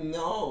he'll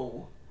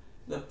know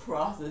the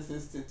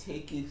processes to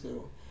take you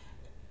through,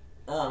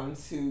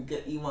 to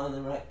get you on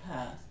the right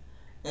path.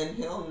 And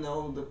he'll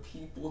know the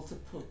people to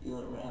put you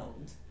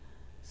around.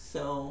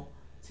 So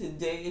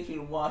today, if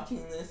you're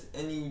watching this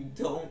and you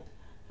don't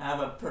have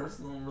a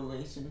personal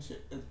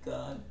relationship with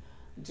God,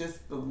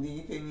 just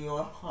believe in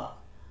your heart.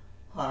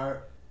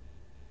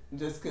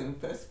 Just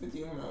confess with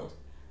your mouth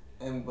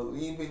and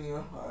believe in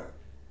your heart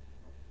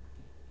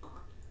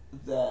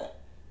that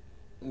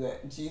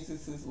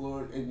Jesus is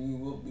Lord, and you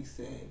will be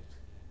saved.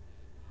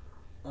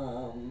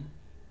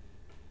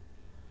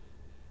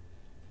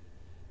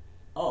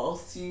 I'll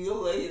see you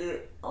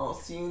later. I'll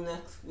see you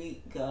next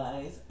week,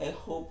 guys. I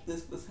hope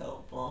this was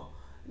helpful.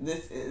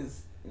 This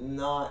is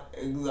not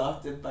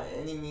exhaustive by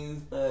any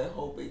means, but I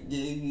hope it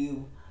gave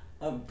you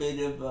a bit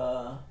of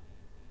a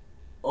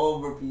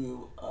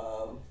overview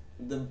of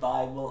the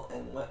Bible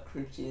and what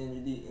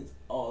Christianity is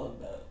all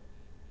about.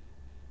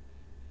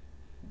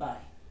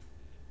 Bye.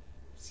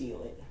 See you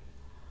later.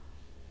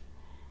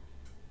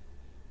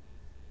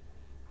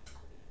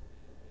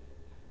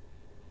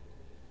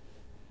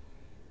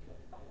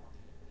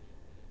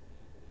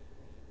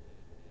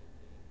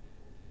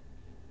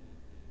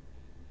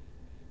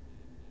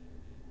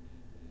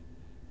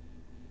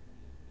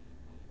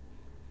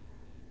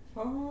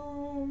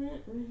 For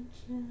it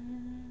reaches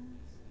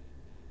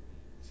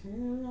to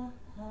the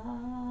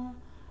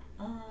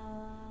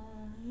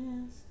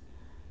highest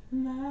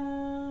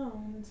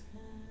mountain,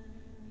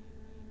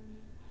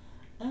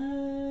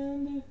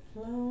 and it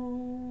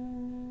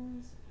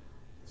flows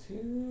to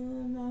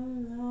the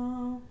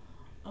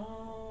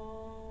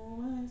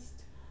lowest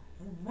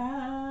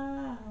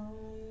valley.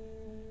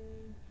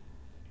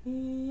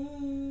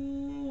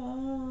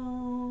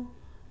 Oh,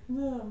 the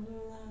blood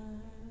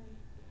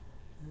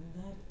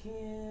that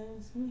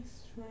gives me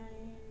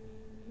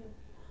strength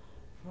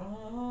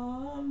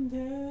from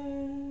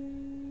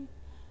day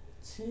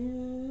to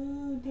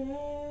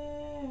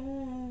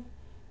day,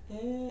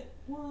 it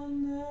will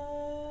never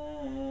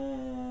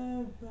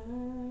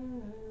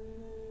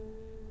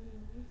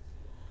lose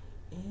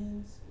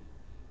its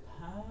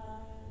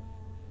power.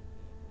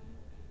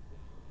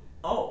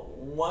 Oh,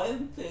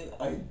 one thing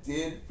I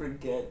did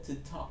forget to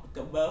talk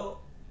about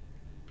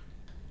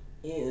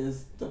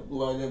is the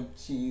blood of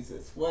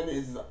Jesus? What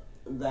is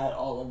that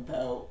all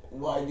about?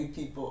 Why do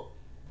people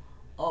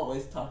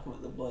always talk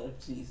about the blood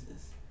of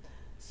Jesus?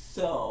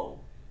 So,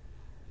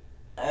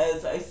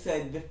 as I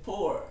said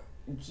before,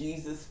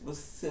 Jesus was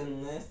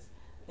sinless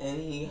and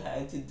he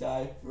had to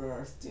die for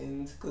our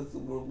sins because the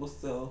world was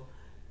so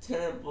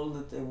terrible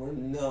that there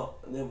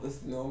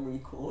was no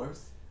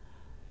recourse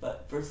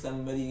but for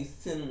somebody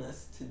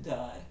sinless to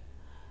die.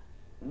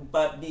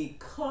 But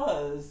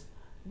because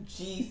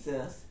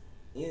Jesus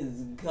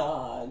is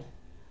God,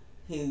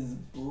 his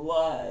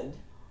blood,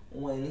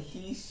 when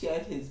he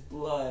shed his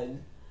blood,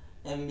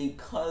 and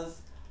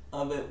because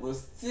of it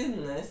was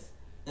sinless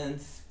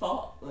and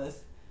spotless,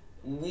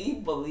 we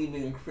believe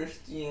in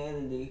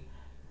Christianity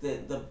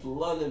that the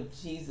blood of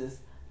Jesus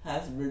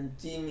has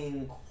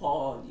redeeming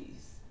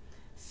qualities.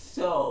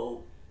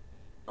 So,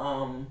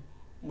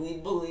 we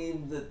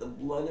believe that the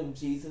blood of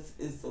Jesus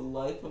is the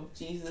life of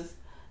Jesus,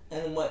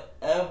 and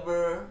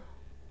whatever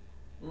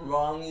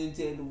wrong you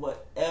did,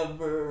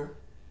 whatever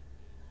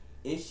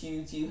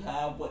issues you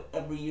have,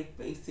 whatever you're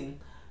facing,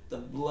 the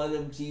blood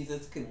of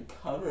Jesus can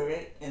cover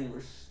it and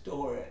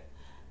restore it.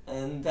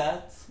 And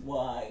that's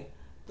why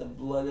the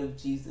blood of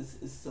Jesus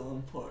is so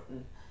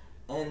important.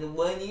 And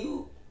when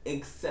you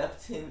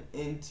accept him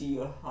into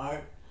your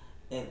heart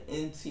and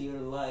into your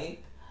life,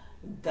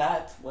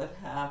 that's what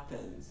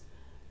happens.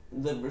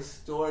 The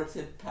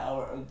restorative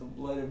power of the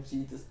blood of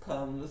Jesus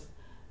comes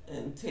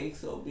and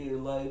takes over your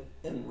life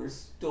and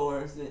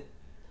restores it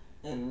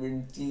and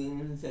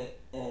redeems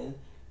it, and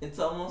it's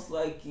almost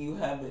like you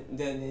haven't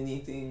done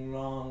anything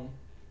wrong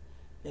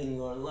in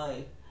your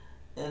life.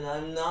 And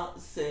I'm not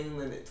saying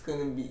that it's going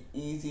to be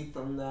easy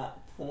from that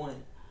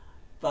point,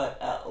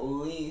 but at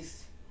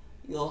least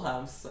you'll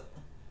have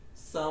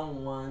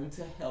someone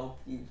to help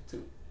you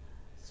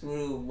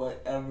through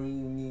whatever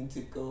you need to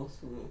go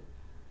through.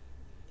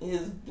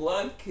 His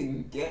blood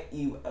can get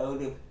you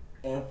out of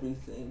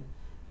everything.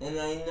 And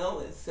I know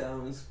it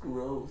sounds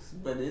gross,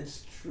 but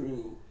it's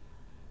true.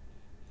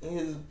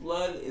 His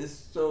blood is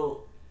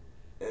so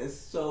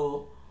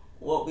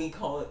what we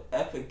call it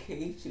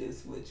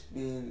efficacious, which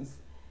means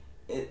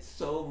it's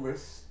so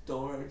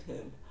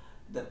restorative.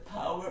 The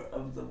power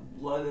of the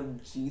blood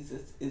of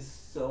Jesus is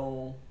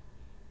so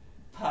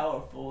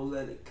powerful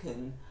that it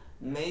can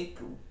make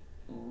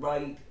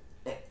right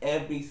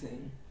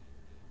everything.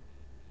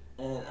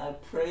 And I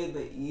pray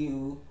that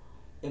you,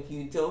 if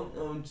you don't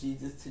know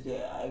Jesus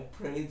today, I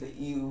pray that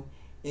you,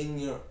 in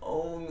your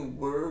own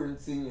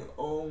words, in your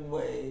own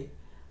way,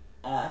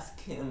 ask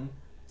him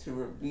to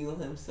reveal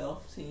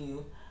himself to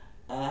you.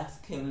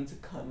 Ask him to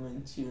come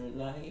into your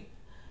life.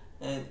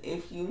 And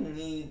if you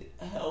need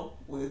help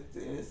with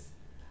this,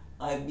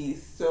 I'd be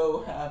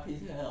so happy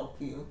to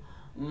help you.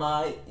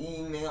 My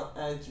email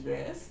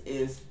address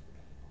is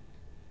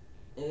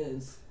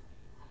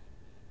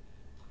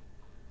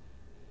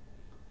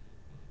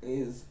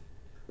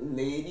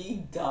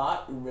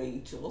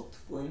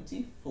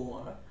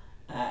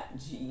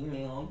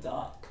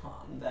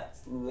lady.rachel24@gmail.com.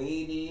 That's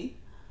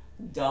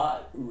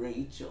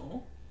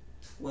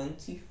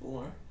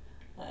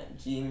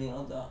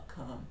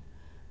lady.rachel24@gmail.com.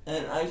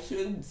 And I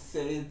should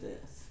say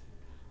this.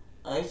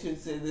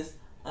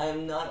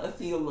 I'm not a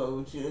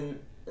theologian.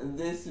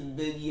 This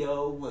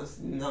video was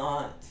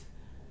not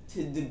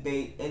to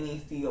debate any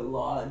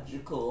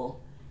theological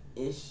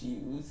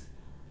issues.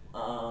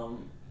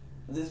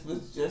 This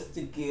was just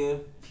to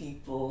give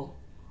people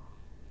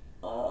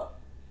an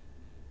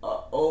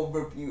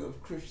overview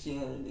of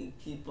Christianity.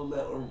 People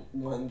that were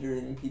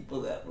wondering, people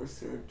that were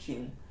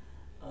searching,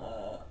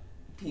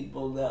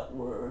 people that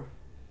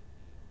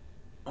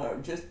are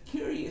just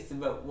curious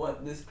about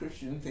what this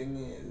Christian thing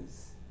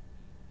is.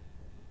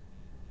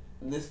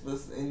 This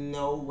was in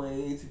no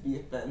way to be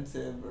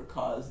offensive or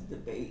cause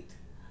debate.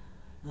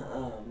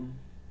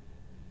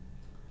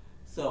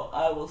 So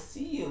I will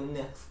see you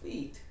next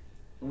week.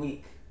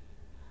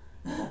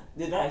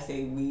 Did I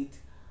say wheat?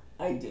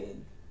 I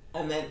did.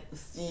 I meant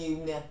see you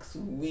next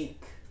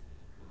week.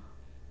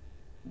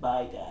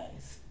 Bye,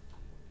 guys.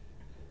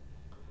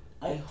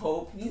 I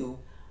hope you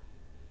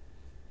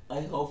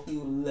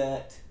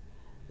let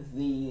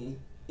the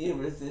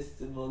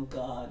irresistible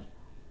God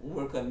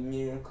work a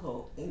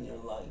miracle in your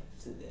life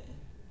today.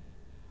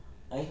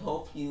 I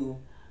hope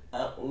you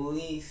at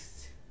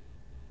least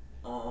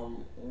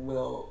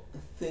will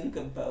think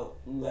about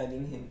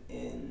letting him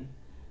in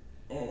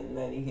and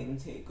letting him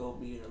take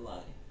over your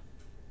life.